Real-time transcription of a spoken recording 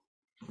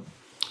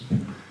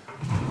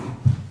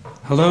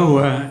Hello,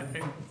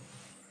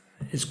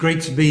 it's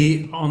great to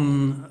be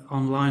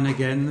online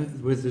again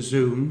with the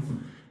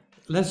Zoom.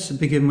 Let's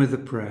begin with a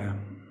prayer.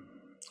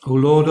 O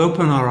Lord,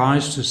 open our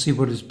eyes to see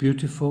what is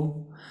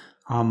beautiful,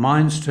 our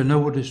minds to know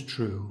what is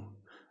true,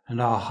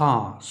 and our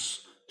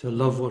hearts to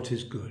love what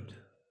is good.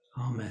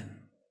 Amen.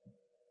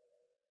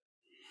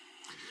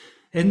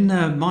 In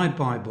my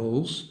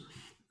Bibles,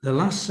 the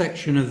last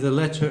section of the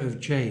letter of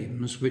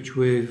James, which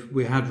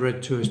we had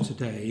read to us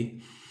today,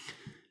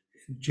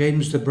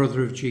 James, the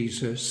brother of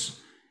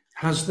Jesus,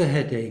 has the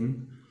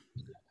heading,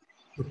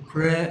 The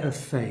Prayer of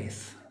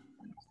Faith.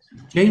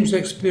 James'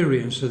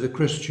 experience of the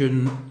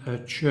Christian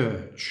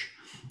church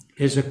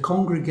is a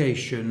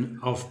congregation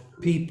of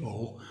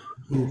people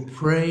who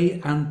pray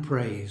and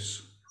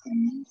praise.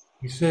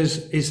 He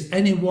says, is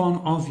any one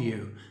of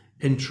you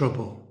in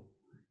trouble?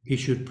 He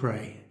should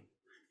pray.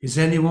 Is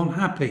anyone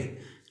happy?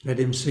 Let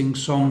him sing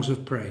songs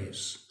of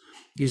praise.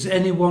 Is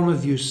any one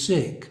of you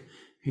sick?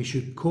 He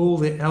should call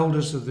the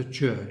elders of the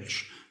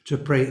church to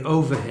pray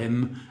over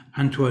him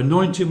and to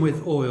anoint him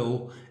with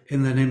oil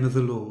in the name of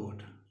the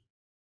Lord.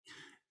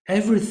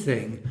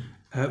 Everything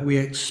we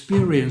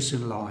experience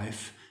in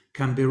life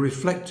can be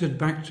reflected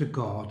back to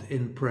God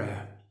in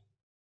prayer.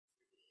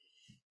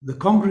 The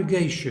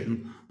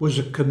congregation was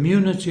a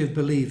community of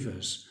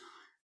believers,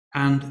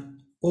 and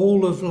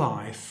all of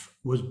life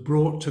was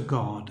brought to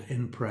God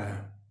in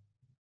prayer.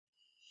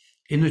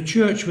 In a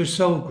church with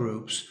cell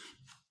groups,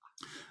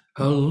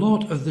 a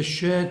lot of the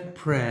shared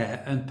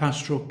prayer and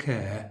pastoral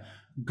care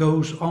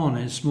goes on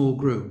in small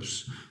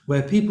groups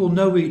where people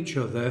know each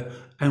other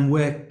and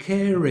where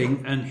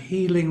caring and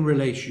healing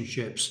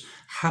relationships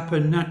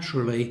happen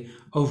naturally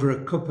over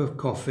a cup of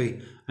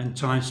coffee and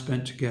time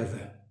spent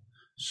together.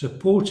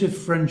 Supportive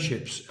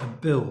friendships are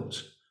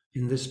built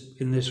in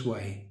this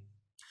way.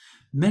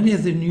 Many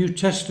of the New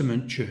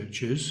Testament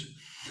churches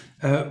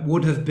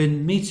would have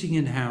been meeting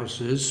in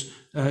houses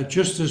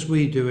just as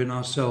we do in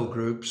our cell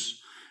groups,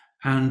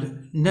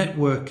 and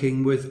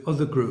networking with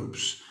other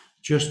groups,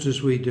 just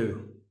as we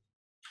do.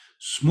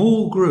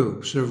 Small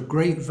groups are of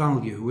great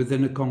value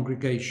within a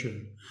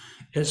congregation.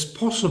 It's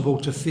possible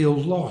to feel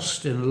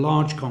lost in a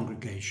large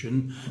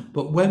congregation,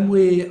 but when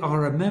we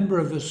are a member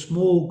of a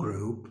small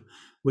group,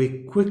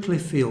 we quickly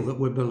feel that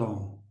we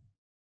belong.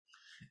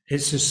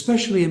 It's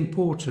especially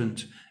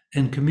important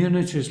in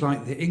communities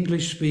like the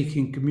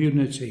English-speaking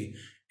community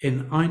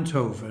in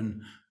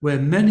Eindhoven, where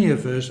many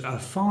of us are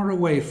far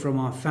away from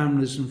our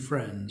families and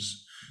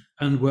friends,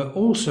 and we're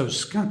also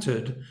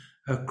scattered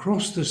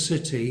across the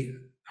city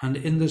and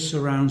in the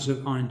surrounds of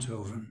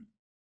Eindhoven.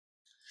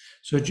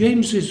 So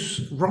James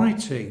is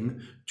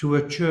writing to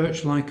a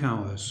church like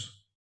ours.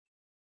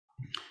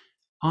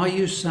 Are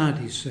you sad,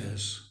 he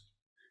says?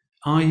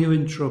 Are you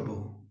in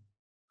trouble?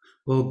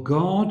 Well,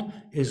 God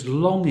is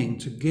longing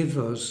to give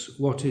us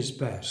what is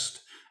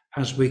best.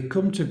 As we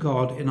come to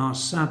God in our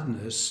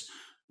sadness,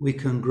 we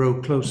can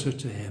grow closer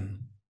to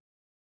him.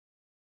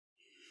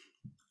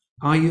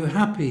 Are you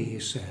happy, he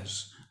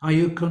says? Are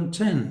you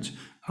content?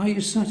 Are you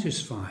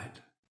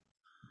satisfied?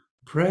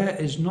 Prayer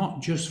is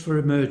not just for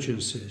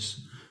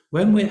emergencies.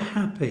 When we're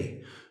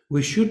happy,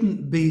 we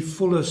shouldn't be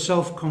full of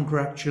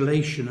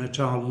self-congratulation at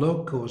our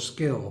luck or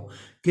skill.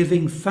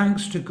 Giving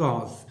thanks to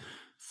God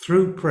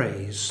through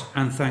praise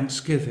and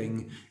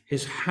thanksgiving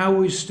is how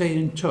we stay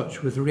in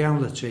touch with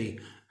reality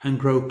and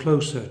grow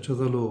closer to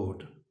the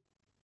Lord.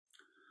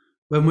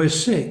 When we're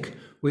sick,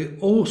 we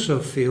also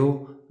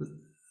feel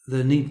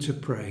the need to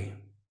pray.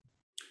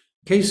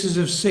 Cases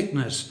of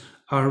sickness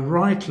are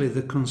rightly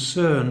the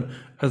concern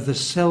of the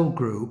cell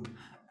group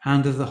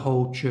and of the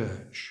whole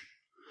church.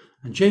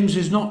 And James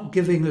is not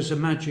giving us a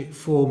magic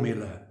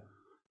formula.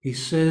 He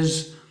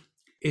says,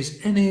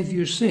 is any of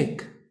you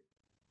sick?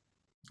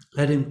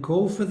 Let him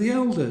call for the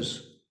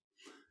elders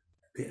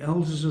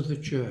of the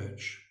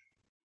church.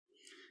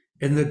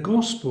 In the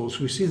Gospels,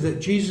 we see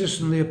that Jesus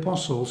and the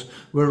apostles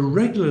were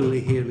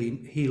regularly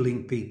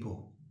healing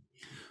people.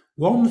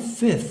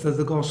 1/5 of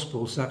the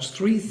Gospels, that's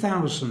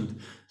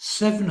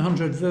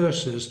 3,700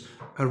 verses,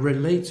 are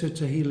related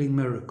to healing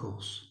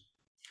miracles.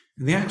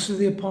 In the Acts of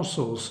the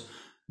Apostles,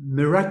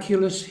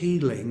 miraculous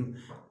healing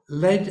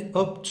led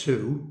up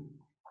to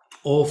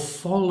or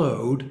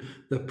followed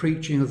the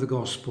preaching of the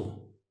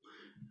gospel.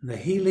 The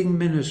healing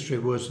ministry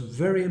was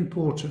very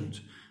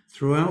important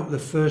throughout the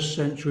first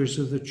centuries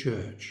of the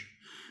church.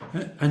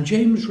 And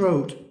James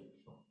wrote,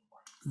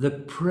 the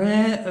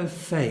prayer of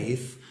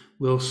faith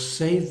will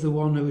save the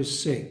one who is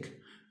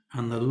sick,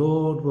 and the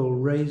Lord will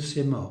raise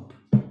him up.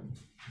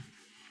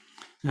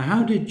 Now,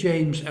 how did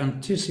James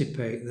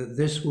anticipate that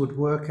this would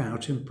work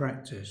out in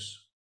practice?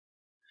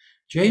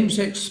 James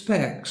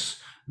expects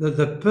that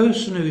the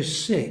person who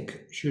is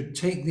sick should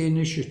take the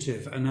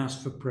initiative and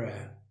ask for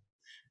prayer.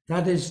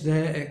 That is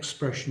their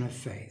expression of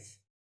faith.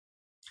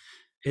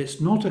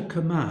 It's not a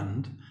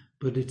command,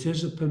 but it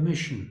is a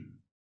permission.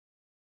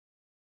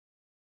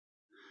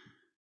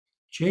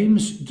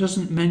 James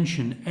doesn't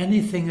mention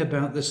anything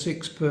about the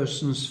sick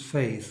person's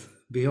faith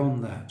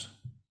beyond that.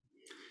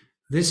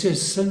 This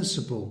is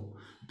sensible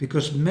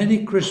because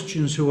many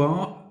Christians who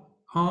are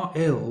are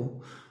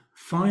ill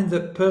find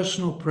that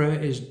personal prayer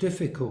is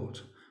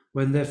difficult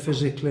when they're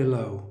physically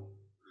low.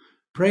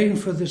 Praying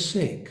for the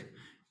sick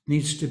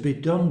needs to be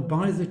done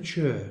by the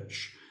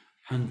church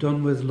and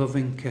done with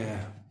loving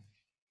care.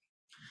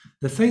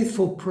 The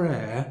faithful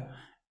prayer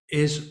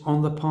is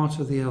on the part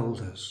of the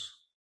elders.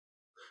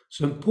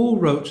 St. Paul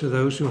wrote to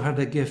those who had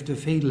a gift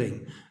of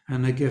healing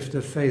and a gift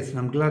of faith, and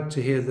I'm glad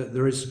to hear that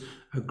there is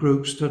a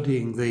group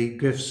studying the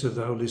gifts of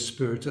the Holy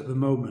Spirit at the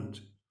moment.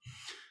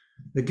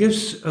 The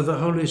gifts of the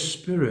Holy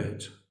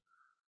Spirit,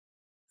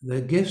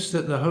 the gifts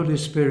that the Holy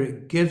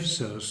Spirit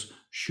gives us,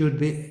 should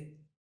be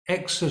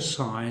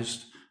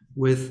exercised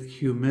with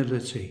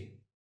humility.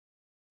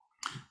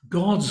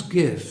 God's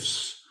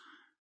gifts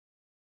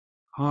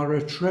are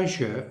a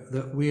treasure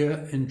that we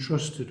are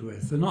entrusted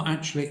with. They're not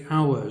actually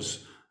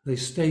ours, they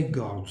stay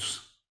God's.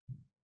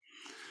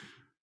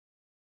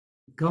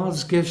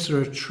 God's gifts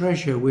are a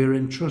treasure we're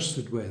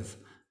entrusted with,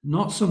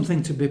 not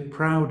something to be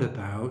proud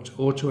about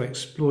or to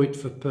exploit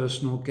for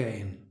personal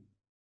gain.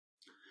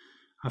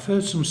 I've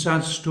heard some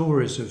sad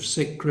stories of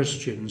sick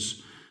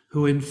Christians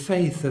who in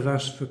faith have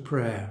asked for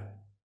prayer.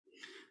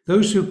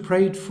 Those who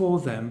prayed for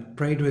them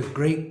prayed with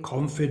great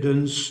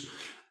confidence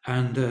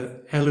and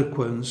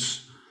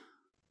eloquence,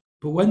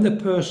 but when the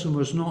person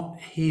was not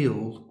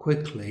healed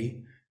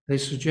quickly, they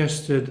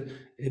suggested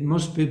it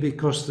must be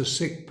because the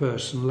sick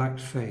person lacked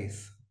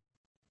faith.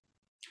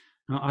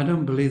 Now, I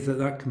don't believe that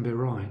that can be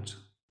right.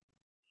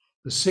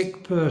 The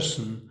sick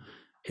person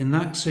in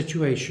that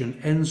situation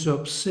ends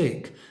up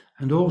sick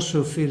and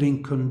also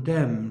feeling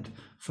condemned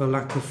for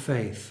lack of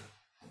faith.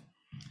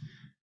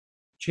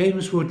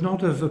 James would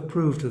not have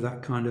approved of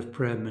that kind of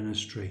prayer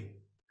ministry.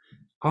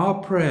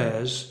 Our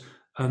prayers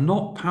are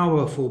not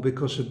powerful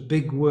because of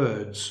big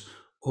words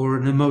or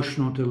an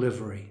emotional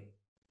delivery.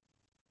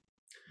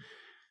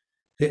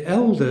 The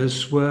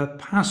elders were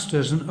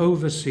pastors and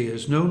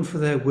overseers known for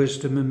their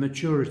wisdom and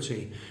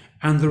maturity,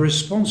 and the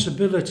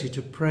responsibility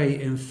to pray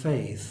in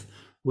faith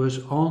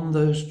was on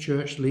those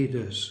church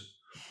leaders.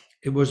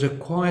 It was a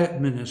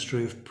quiet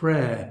ministry of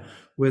prayer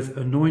with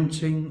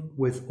anointing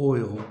with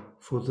oil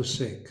for the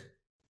sick.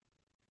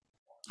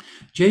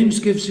 James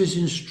gives his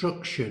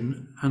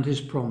instruction and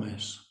his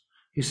promise.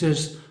 He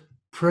says,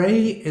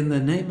 "Pray in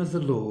the name of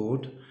the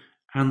Lord,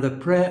 and the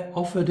prayer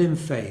offered in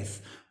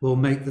faith will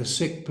make the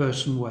sick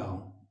person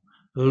well.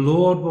 The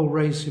Lord will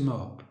raise him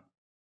up."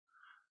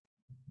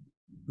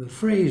 The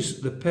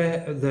phrase,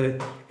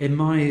 in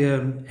my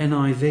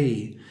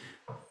NIV,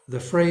 the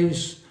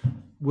phrase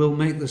 "will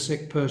make the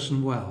sick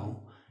person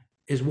well"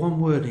 is one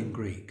word in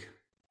Greek.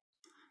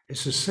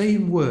 It's the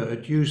same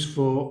word used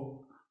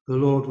for "the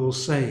Lord will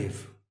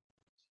save."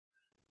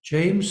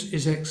 James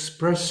is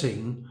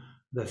expressing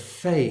the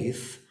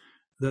faith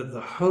that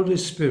the Holy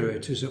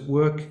Spirit is at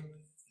work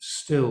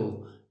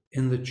still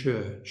in the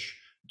church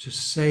to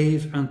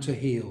save and to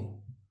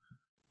heal.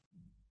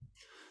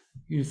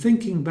 You're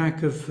thinking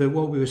back of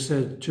what we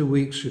said 2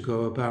 weeks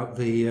ago about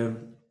the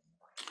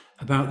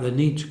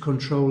need to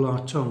control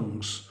our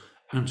tongues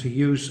and to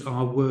use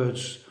our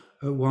words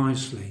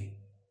wisely.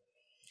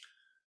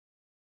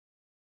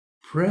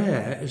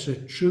 Prayer is a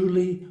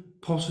truly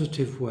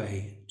positive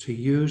way to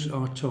use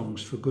our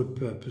tongues for good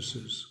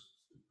purposes.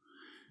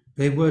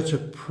 They were to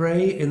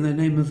pray in the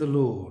name of the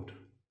Lord,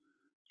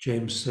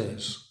 James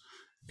says.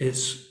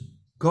 It's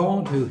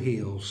God who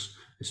heals.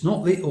 It's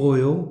not the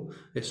oil,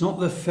 it's not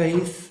the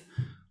faith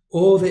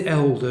or the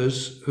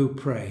elders who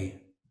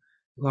pray.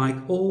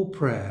 Like all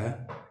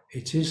prayer,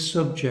 it is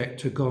subject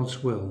to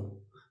God's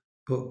will,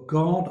 but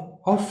God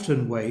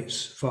often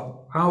waits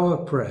for our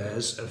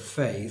prayers of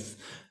faith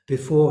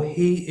before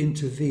he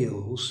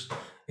intervenes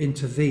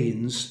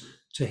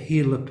to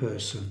heal a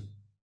person.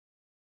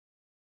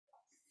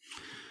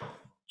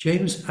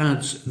 James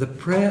adds, the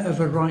prayer of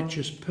a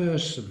righteous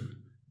person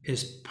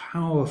is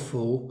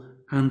powerful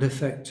and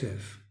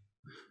effective.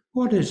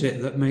 What is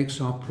it that makes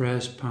our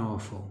prayers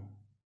powerful?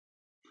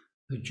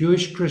 The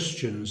Jewish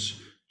Christians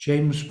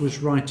James was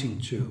writing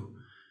to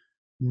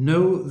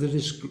knew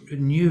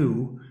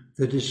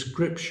the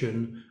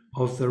description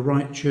of the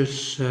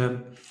righteous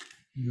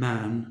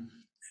man,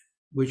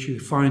 which you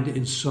find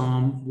in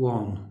Psalm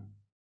 1.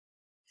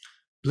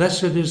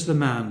 "Blessed is the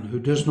man who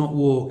does not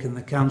walk in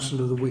the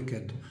counsel of the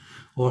wicked,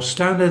 or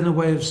stand in the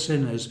way of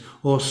sinners,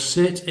 or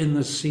sit in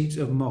the seat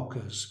of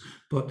mockers,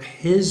 but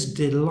his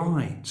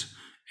delight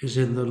is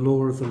in the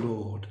law of the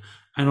Lord,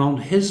 and on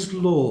his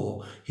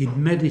law he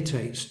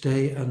meditates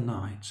day and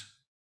night."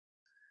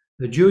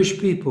 The Jewish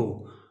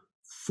people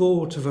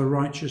thought of a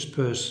righteous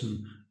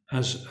person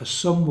as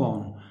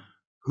someone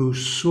who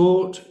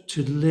sought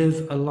to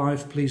live a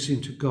life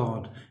pleasing to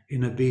God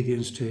in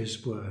obedience to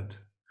his word.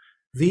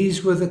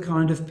 These were the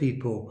kind of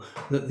people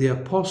that the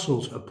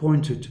apostles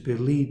appointed to be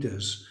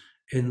leaders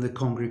in the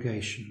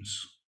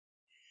congregations.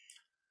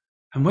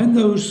 And when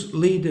those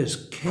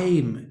leaders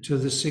came to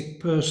the sick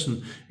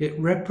person, it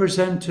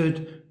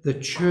represented the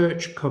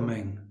church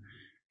coming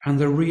and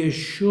the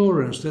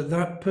reassurance that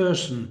that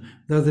person,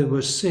 though they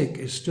were sick,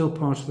 is still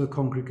part of the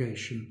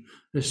congregation.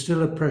 They're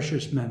still a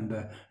precious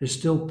member. They're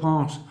still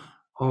part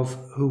of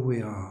who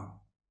we are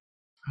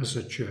as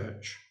a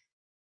church.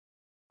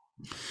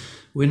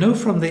 We know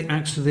from the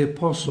Acts of the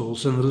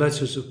Apostles and the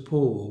letters of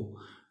Paul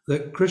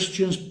that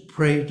Christians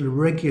prayed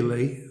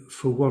regularly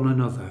for one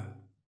another.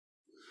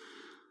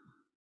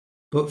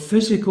 But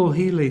physical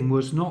healing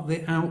was not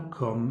the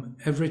outcome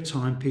every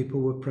time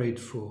people were prayed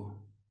for.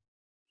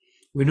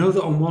 We know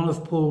that on one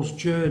of Paul's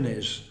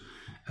journeys,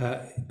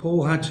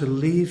 Paul had to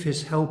leave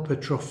his helper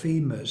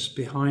Trophimus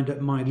behind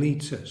at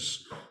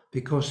Miletus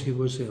because he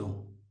was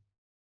ill.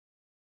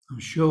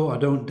 I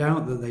don't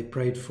doubt that they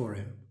prayed for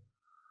him.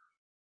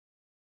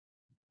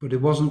 But he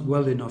wasn't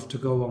well enough to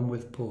go on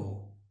with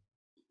Paul.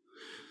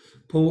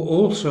 Paul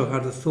also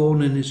had a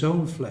thorn in his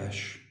own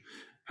flesh,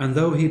 and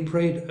though he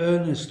prayed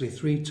earnestly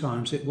 3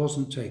 times, it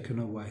wasn't taken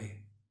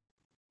away.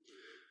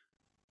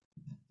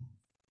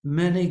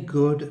 Many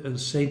good and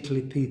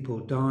saintly people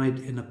died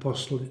in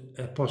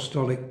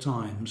apostolic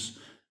times,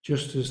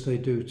 just as they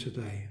do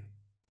today.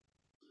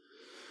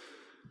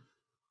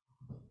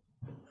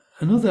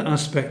 Another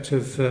aspect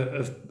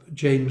of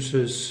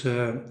James's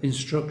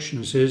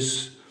instructions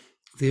is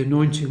the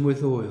anointing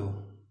with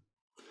oil.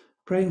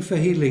 Praying for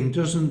healing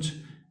doesn't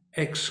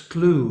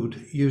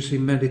exclude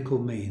using medical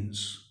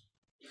means.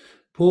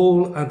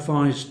 Paul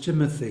advised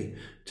Timothy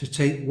to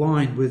take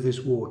wine with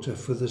his water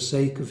for the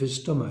sake of his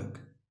stomach.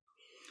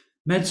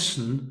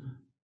 Medicine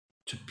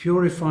to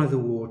purify the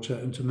water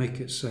and to make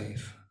it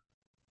safe.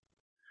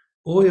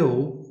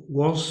 Oil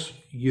was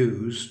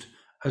used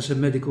as a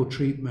medical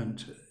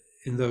treatment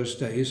in those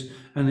days,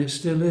 and it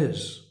still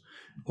is.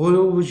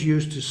 Oil was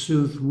used to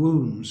soothe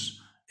wounds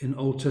in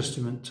Old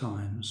Testament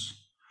times.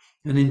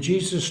 And in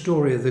Jesus'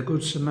 story of the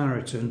Good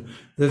Samaritan,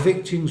 the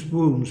victim's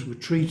wounds were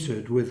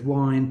treated with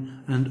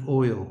wine and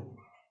oil.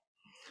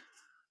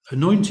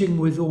 Anointing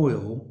with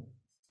oil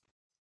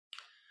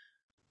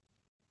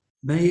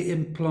may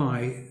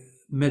imply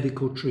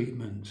medical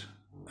treatment,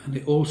 and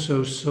it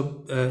also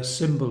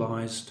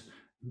symbolized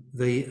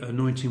the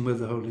anointing with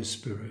the Holy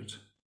Spirit.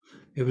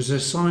 It was a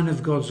sign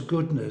of God's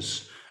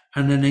goodness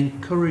and an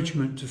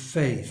encouragement to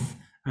faith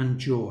and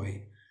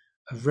joy,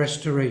 of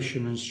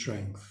restoration and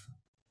strength.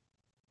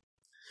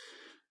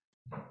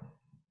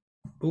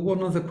 But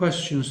one of the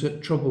questions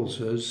that troubles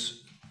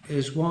us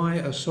is, why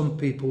are some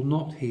people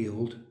not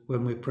healed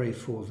when we pray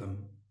for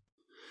them?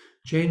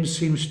 James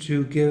seems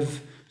to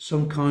give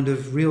some kind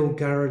of real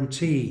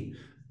guarantee: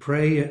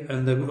 pray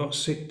and the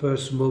sick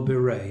person will be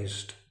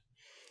raised.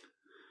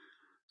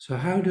 So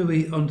how do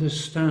we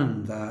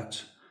understand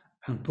that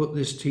and put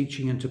this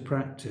teaching into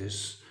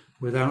practice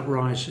without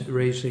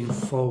raising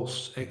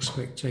false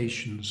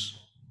expectations?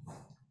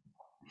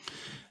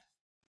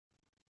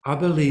 I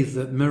believe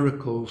that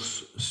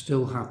miracles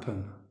still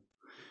happen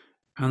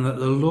and that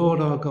the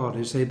Lord our God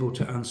is able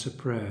to answer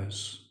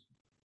prayers.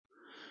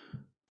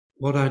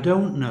 What I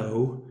don't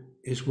know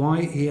is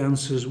why he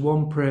answers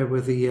one prayer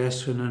with a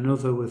yes and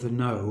another with a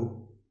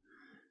no,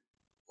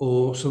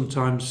 or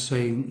sometimes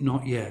saying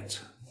not yet.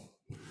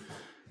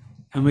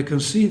 And we can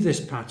see this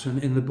pattern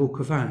in the book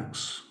of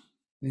Acts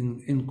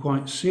in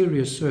quite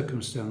serious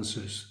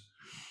circumstances.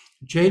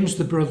 James,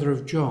 the brother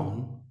of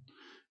John,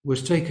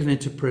 was taken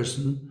into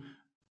prison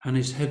and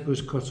his head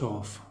was cut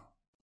off.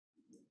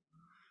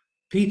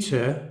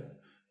 Peter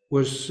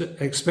was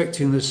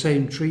expecting the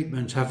same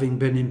treatment, having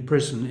been in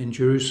prison in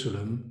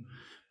Jerusalem,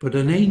 but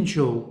an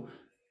angel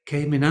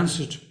came in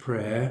answer to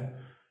prayer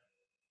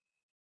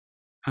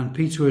and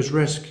Peter was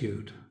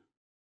rescued.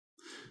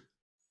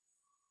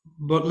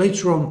 But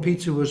later on,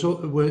 Peter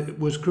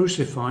was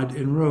crucified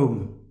in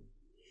Rome.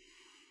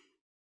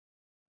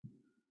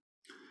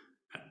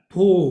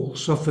 Paul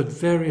suffered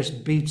various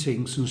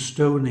beatings and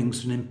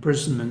stonings and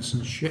imprisonments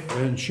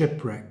and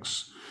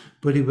shipwrecks,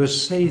 but he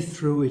was saved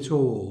through it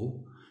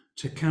all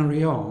to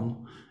carry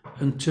on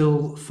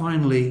until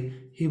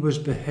finally he was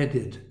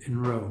beheaded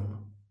in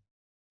Rome.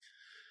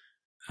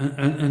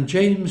 And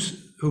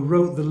James, who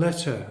wrote the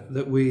letter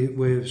that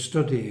we're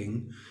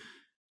studying,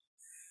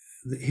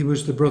 he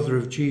was the brother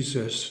of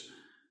Jesus.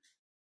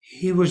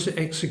 He was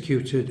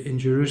executed in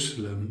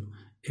Jerusalem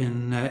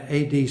in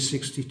AD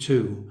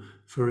 62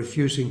 for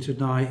refusing to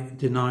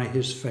deny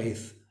his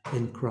faith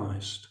in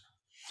Christ.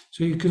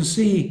 So you can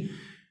see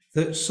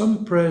that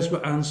some prayers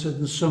were answered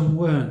and some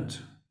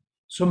weren't.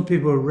 Some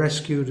people were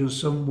rescued and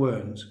some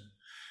weren't.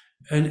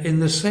 And in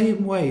the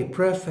same way,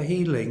 prayer for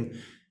healing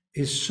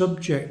is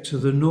subject to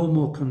the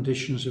normal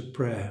conditions of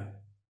prayer.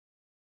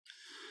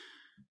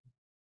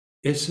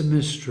 It's a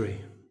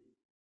mystery.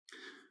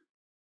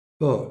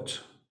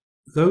 But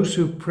those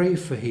who pray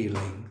for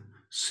healing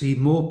see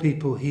more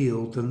people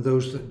healed than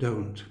those that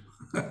don't.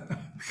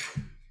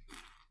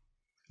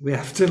 We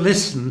have to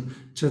listen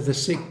to the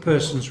sick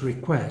person's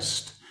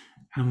request,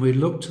 and we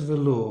look to the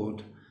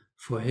Lord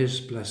for his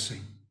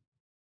blessing.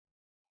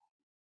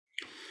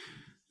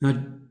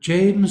 Now,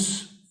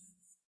 James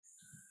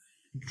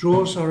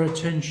draws our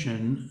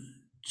attention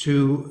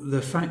to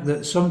the fact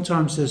that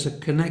sometimes there's a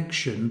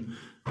connection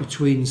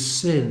between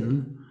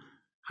sin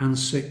and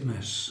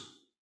sickness.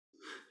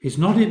 He's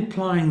not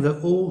implying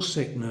that all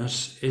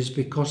sickness is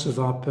because of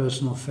our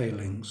personal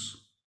failings.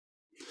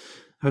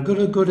 I've got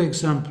a good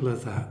example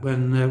of that.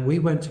 When we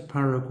went to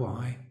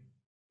Paraguay,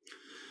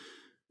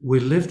 we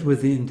lived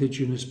with the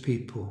indigenous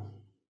people.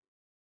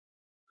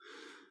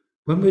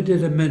 When we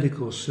did a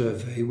medical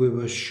survey, we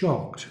were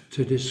shocked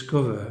to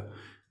discover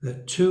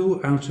that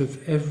 2 out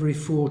of every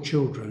 4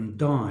 children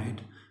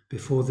died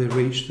before they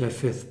reached their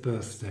 5th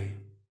birthday.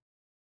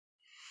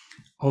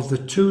 Of the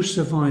 2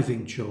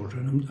 surviving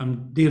children,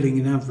 I'm dealing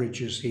in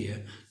averages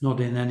here, not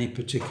in any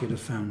particular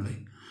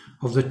family.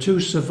 Of the 2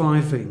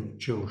 surviving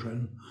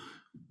children,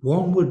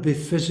 1 would be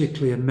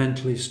physically and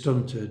mentally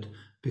stunted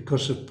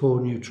because of poor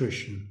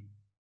nutrition.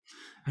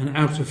 And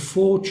out of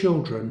 4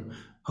 children,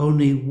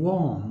 only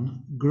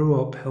 1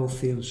 grew up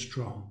healthy and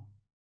strong.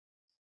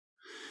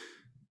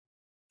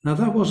 Now,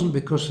 that wasn't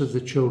because of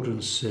the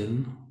children's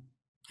sin.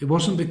 It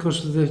wasn't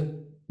because of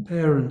the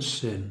parents'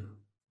 sin.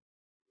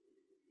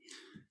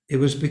 It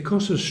was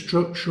because of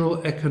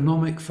structural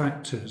economic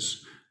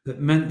factors that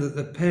meant that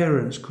the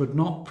parents could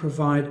not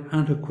provide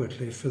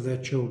adequately for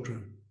their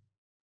children.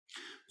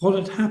 What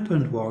had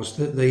happened was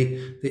that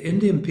the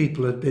Indian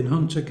people had been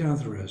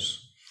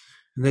hunter-gatherers,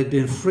 and they'd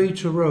been free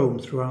to roam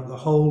throughout the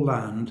whole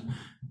land,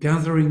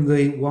 gathering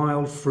the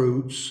wild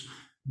fruits,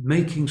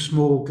 making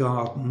small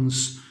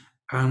gardens,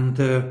 and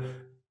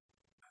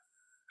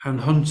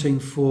hunting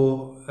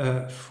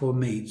for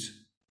meat.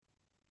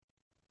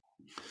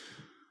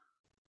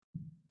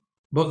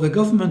 But the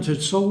government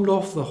had sold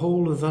off the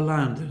whole of the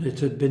land, and it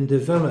had been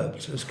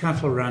developed as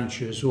cattle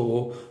ranches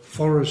or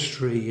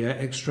forestry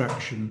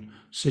extraction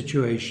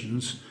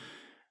situations,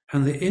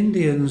 and the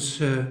Indians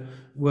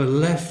were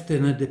left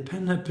in a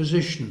dependent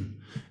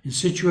position in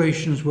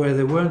situations where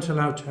they weren't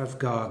allowed to have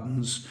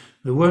gardens,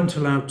 they weren't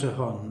allowed to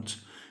hunt,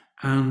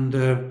 and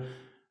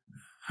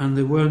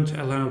they weren't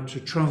allowed to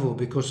travel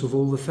because of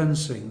all the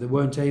fencing. They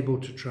weren't able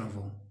to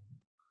travel.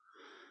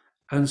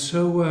 And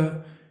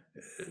so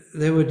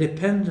they were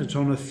dependent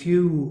on a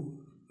few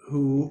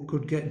who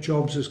could get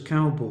jobs as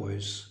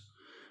cowboys,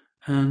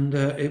 and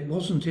it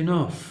wasn't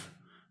enough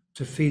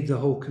to feed the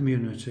whole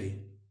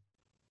community.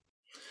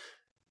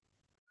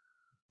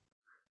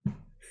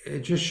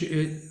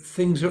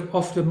 Things are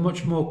often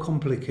much more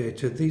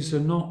complicated. These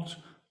are not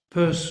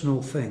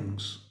personal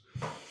things.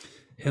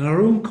 In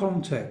our own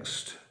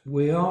context,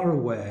 we are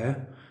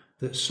aware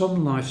that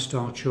some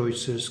lifestyle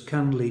choices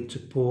can lead to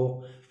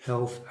poor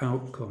health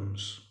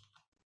outcomes.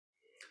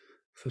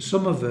 For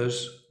some of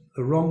us,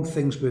 the wrong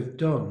things we've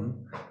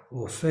done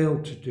or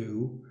failed to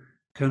do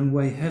can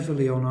weigh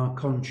heavily on our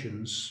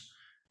conscience,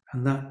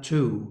 and that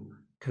too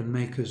can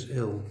make us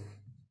ill.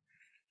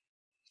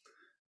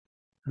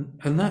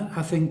 And that,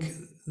 I think,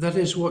 that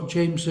is what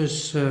James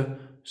is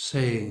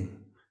saying.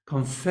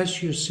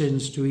 Confess your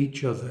sins to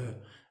each other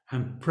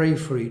and pray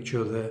for each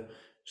other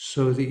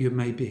so that you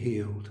may be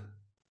healed.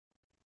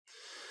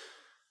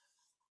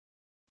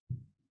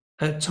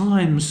 At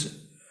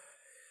times,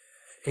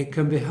 it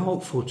can be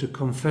helpful to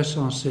confess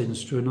our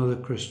sins to another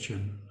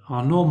Christian.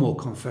 Our normal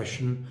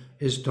confession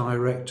is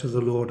direct to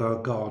the Lord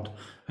our God,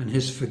 and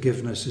his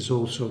forgiveness is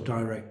also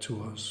direct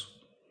to us.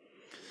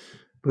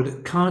 But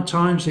at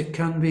times it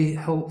can be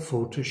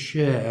helpful to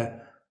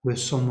share with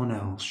someone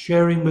else.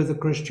 Sharing with a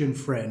Christian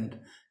friend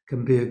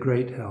can be a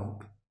great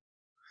help.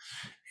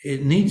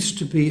 It needs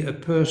to be a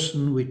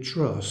person we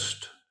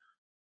trust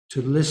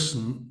to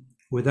listen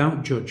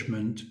without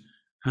judgment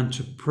and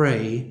to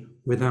pray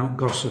without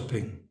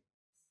gossiping.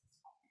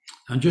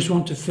 I just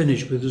want to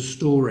finish with a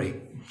story.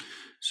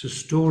 It's a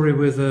story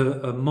with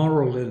a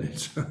moral in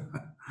it.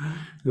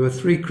 There were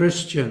 3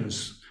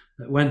 Christians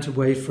that went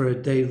away for a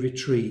day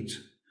retreat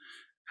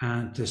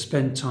and to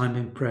spend time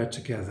in prayer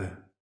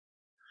together.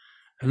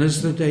 And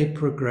as the day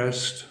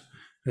progressed,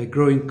 they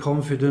grew in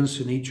confidence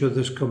in each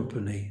other's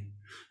company.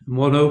 And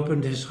one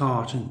opened his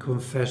heart and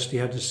confessed he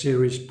had a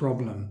serious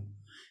problem.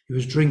 He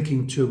was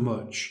drinking too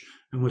much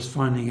and was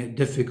finding it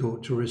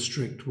difficult to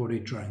restrict what he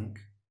drank.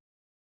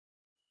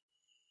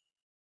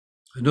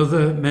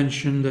 Another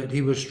mentioned that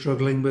he was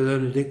struggling with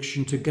an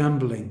addiction to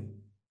gambling,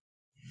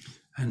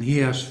 and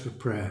he asked for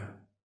prayer.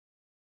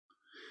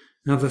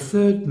 Now, the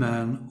 3rd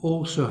man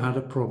also had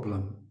a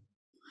problem,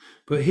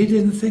 but he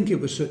didn't think it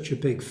was such a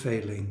big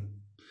failing.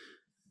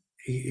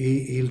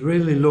 He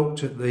really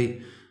looked at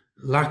the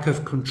lack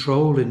of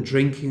control in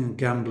drinking and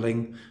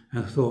gambling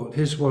and thought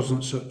his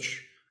wasn't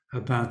such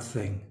a bad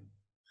thing.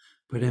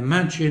 But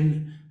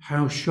imagine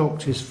how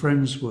shocked his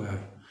friends were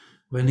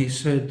when he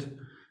said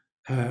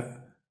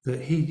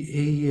that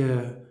he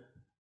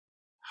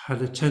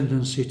had a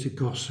tendency to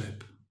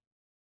gossip.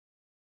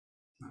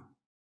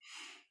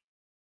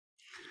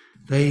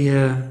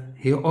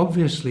 He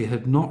obviously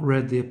had not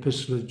read the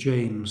Epistle of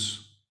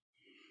James.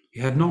 He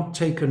had not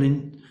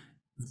taken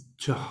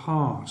to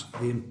heart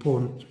the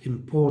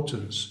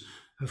importance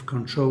of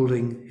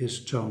controlling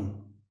his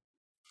tongue.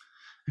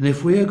 And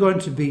if we are going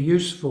to be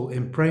useful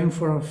in praying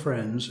for our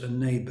friends and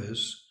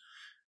neighbours,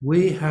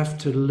 we have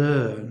to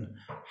learn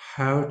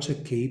how to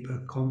keep a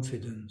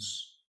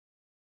confidence.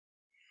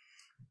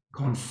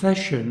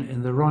 Confession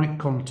in the right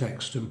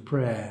context and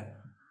prayer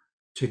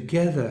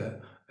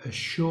together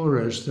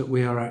assure us that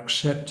we are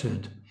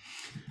accepted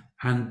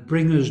and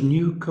bring us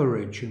new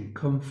courage and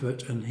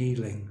comfort and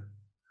healing.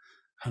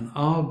 And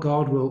our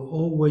God will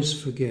always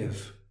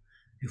forgive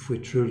if we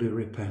truly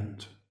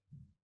repent.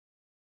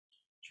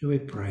 Shall we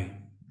pray?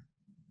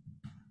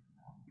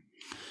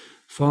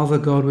 Father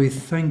God, we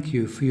thank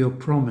you for your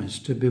promise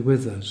to be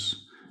with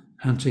us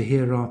and to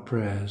hear our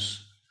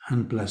prayers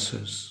and bless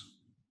us.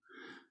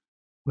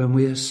 When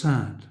we are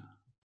sad,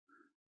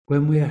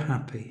 when we are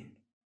happy,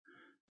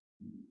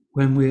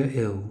 when we are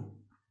ill,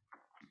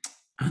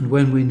 and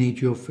when we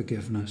need your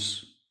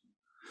forgiveness.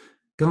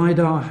 Guide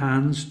our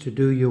hands to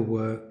do your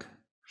work.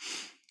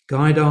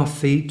 Guide our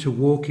feet to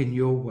walk in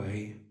your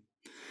way.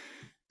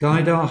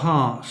 Guide our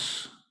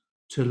hearts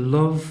to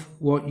love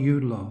what you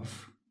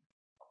love,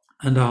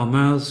 and our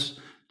mouths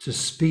to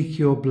speak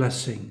your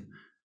blessing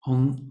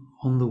on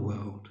the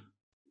world.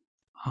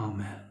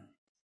 Amen.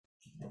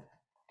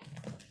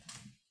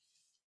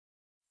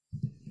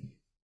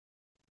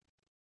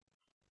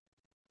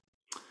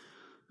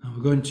 Now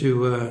we're going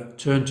to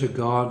turn to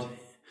God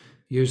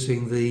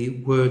using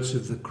the words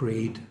of the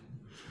Creed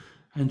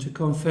and to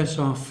confess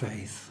our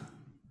faith.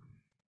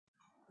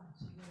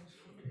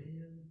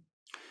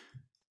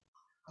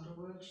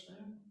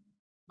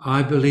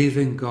 I believe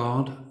in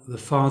God, the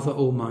Father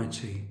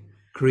Almighty,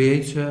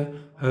 creator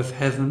of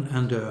heaven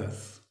and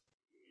earth.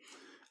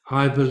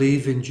 I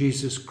believe in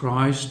Jesus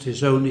Christ,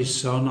 his only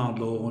Son, our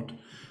Lord,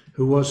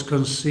 who was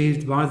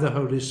conceived by the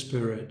Holy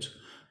Spirit,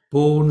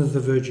 born of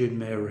the Virgin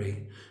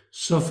Mary,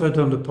 suffered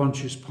under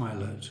Pontius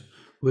Pilate,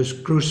 was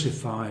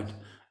crucified,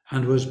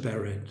 and was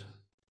buried.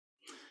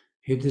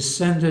 He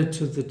descended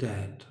to the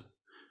dead.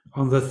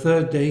 On the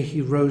third day he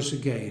rose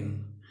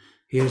again.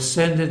 He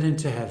ascended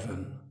into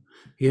heaven.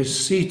 He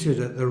is seated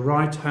at the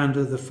right hand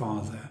of the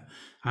Father,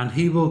 and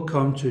he will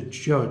come to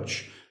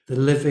judge the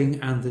living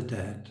and the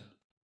dead.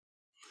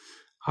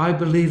 I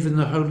believe in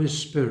the Holy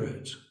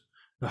Spirit,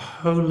 the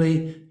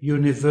holy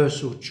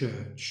universal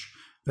church,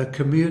 the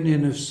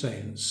communion of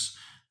saints,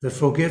 the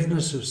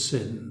forgiveness of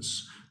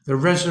sins, the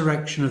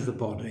resurrection of the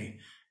body,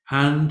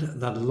 and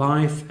the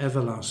life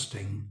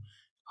everlasting.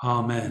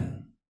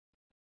 Amen.